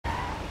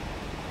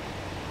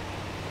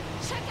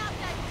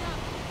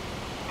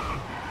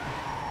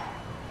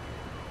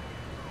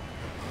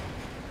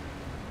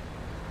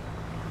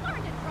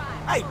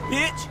Hey,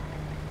 bitch!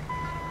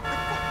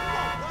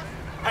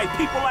 Hey,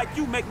 people like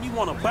you make me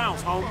want to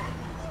bounce, homie.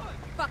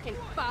 Fucking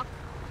fuck.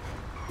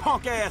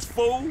 Punk ass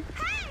fool.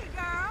 Hey,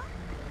 girl.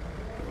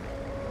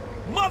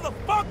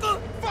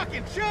 Motherfucker!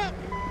 Fucking chump!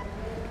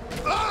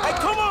 Hey,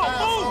 come on,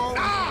 move!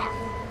 Ah!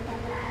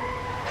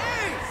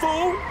 Hey,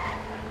 fool!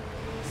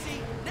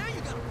 See, now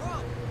you got a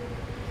problem.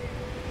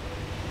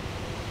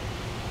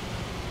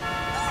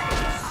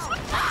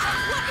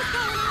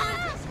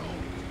 What is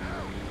going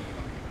on?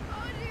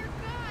 Oh, dear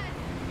God.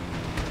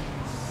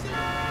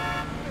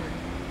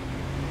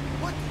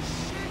 What the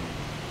shit?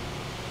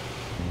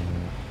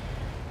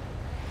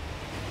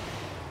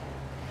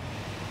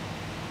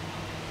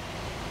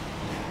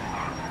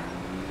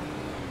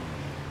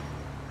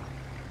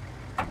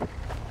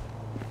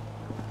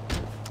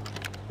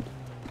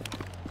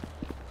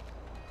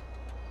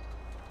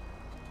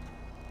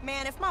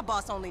 Man, if my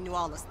boss only knew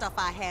all the stuff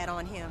I had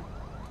on him.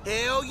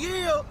 Hell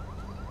yeah!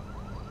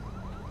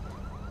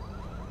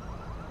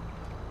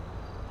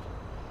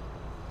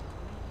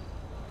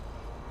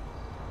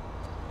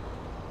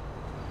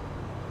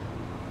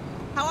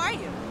 How are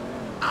you?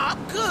 I'm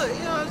good,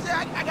 you know what I'm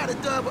saying? I got a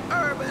dub of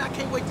herb and I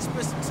can't wait to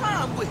spend some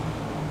time with it.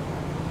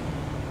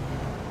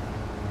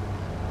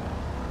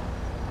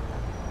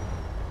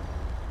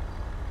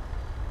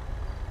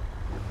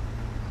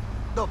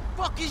 The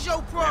fuck is your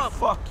Man, problem?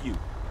 fuck you.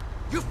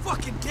 You're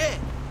fucking dead.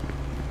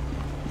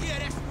 Yeah,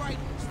 that's right.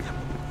 Step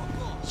the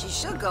fuck off. She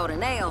should go to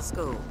nail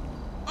school.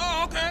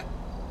 Oh, okay.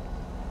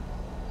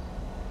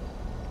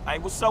 Hey,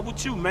 what's up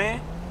with you,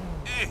 man?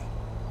 Hey,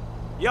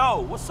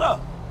 Yo, what's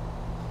up?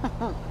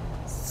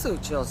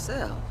 Suit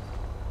yourself.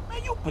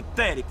 Man, you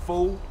pathetic,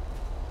 fool.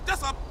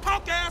 that's a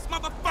punk-ass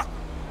motherfucker.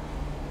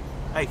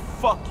 Hey,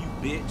 fuck you,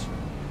 bitch.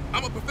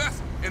 I'm a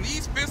professor, and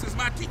these fences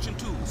my teaching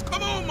tools.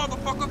 Come on,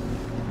 motherfucker.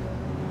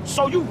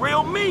 So you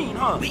real mean,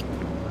 huh?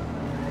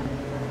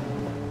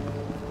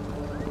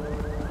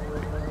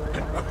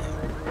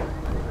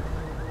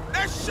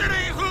 That shit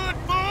ain't hood,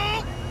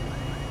 fool!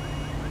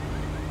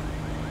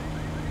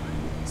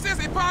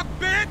 Sissy Park,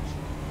 bitch!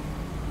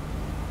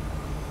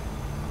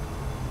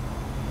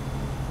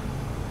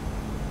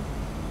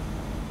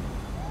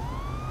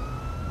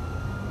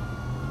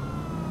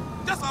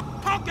 That's a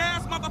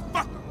punk-ass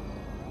motherfucker!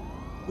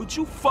 Would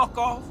you fuck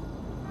off?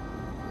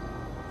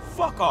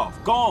 Fuck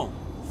off. Go on.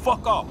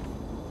 Fuck off.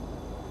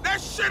 That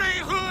shit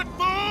ain't hood,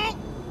 fool!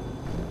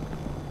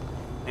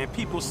 And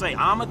people say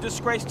I'm a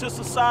disgrace to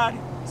society?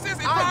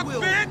 Sissy I Park,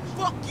 will bitch!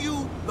 fuck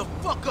you the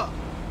fuck up.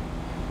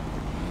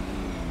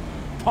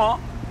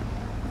 Punk.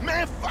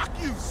 Man, fuck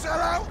you,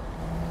 sellout!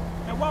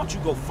 Man, why don't you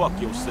go fuck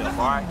yourself,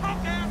 all right?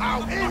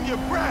 I'll end your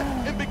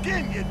breath and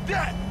begin your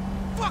death!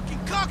 Fucking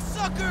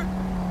cocksucker.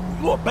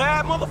 You a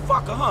bad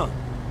motherfucker, huh?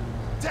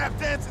 Tap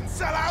dancing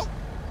sellout!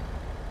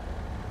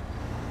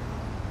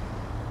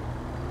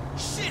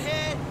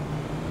 Shithead.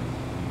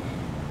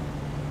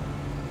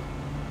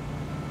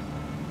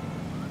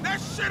 That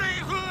shit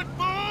ain't hood,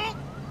 fool!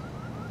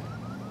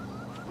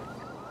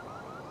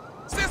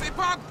 Sissy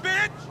Park,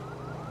 bitch!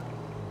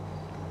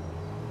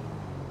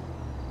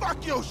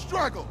 Fuck your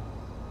struggle!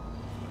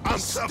 I'm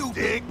Stupid.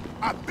 Dig.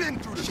 I've been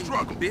through the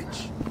struggle,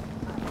 bitch.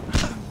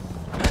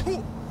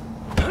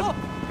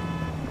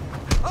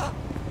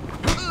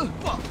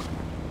 Fuck.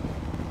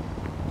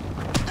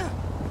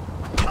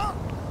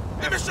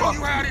 Let me show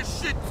you how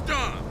this shit's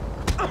done.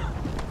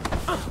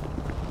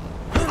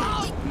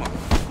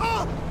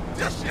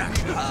 This shit.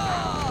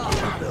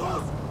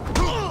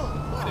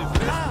 What is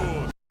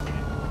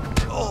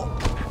this for?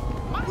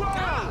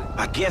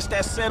 I guess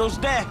that settles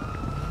that.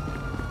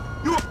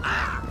 You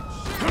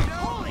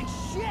Holy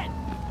shit.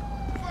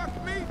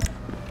 fuck me?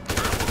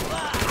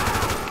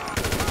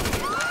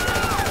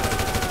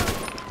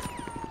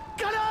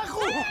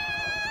 Carajo.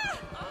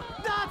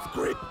 That's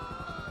great.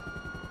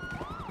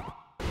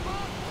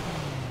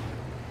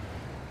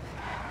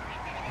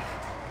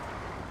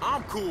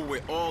 I'm cool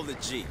with all the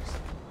G's.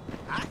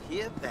 I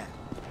hear that.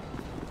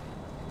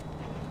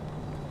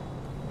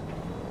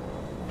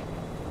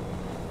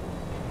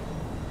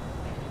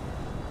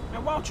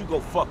 Man, why don't you go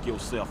fuck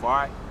yourself, all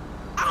right?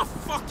 I'll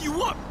fuck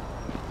you up,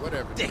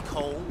 Whatever.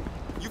 dickhole.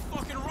 You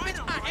fucking right,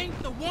 I'm right.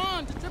 ain't the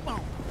one to trip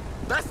on.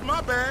 That's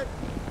my bad.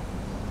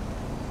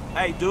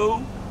 Hey,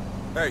 dude.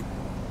 Hey,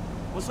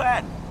 What's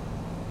happening?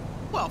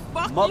 Well,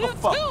 fuck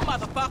Motherfucker. you too,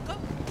 motherfucker.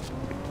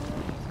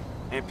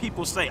 And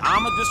people say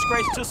I'm a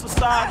disgrace to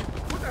society?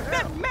 what the hell?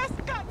 That mess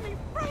got me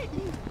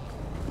frightened.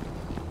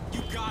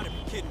 You gotta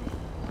be kidding me.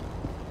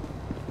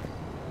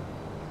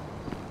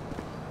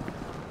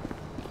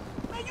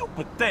 Man, you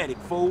pathetic,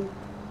 fool.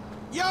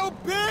 Yo,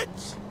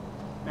 bitch!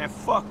 Man,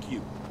 fuck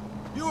you.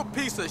 You a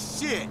piece of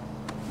shit.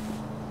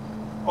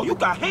 Oh, you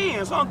got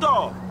hands, huh,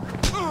 dog?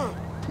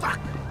 Fuck!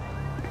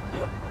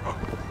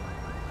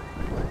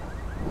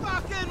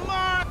 Fucking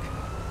Mark.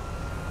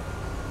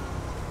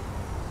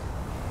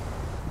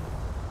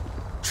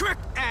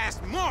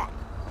 Trick-ass Mark!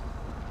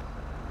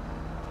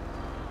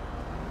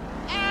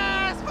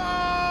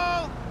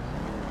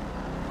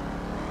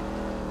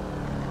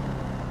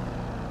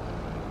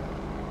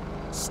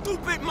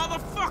 stupid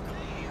motherfucker!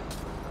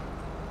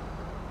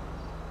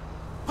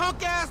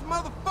 Punk-ass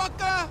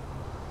motherfucker!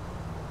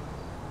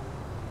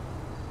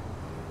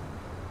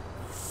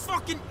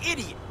 Fucking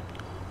idiot!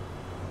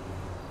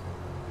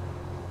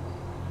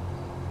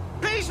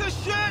 Piece of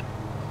shit!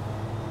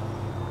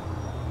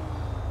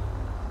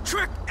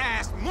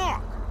 Trick-ass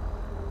Mark!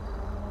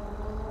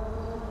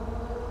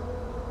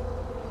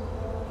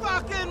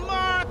 Fucking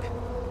Mark!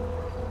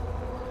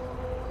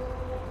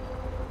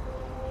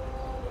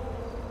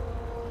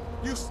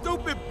 You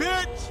stupid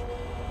bitch!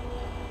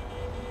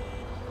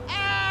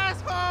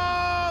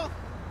 Asshole!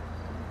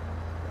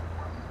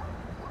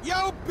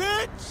 Yo,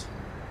 bitch!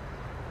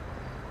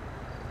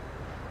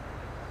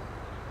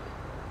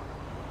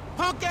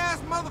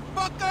 Punk-ass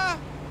motherfucker!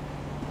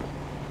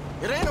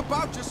 It ain't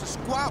about just a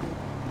squabble.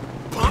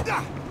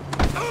 Punka!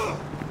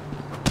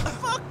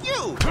 Fuck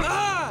you!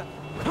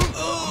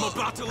 I'm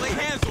about to lay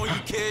hands on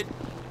you, kid!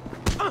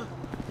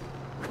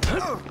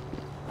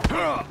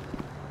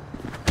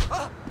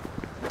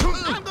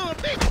 I'm gonna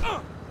beat you!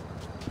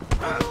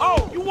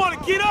 Oh, you wanna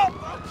get up?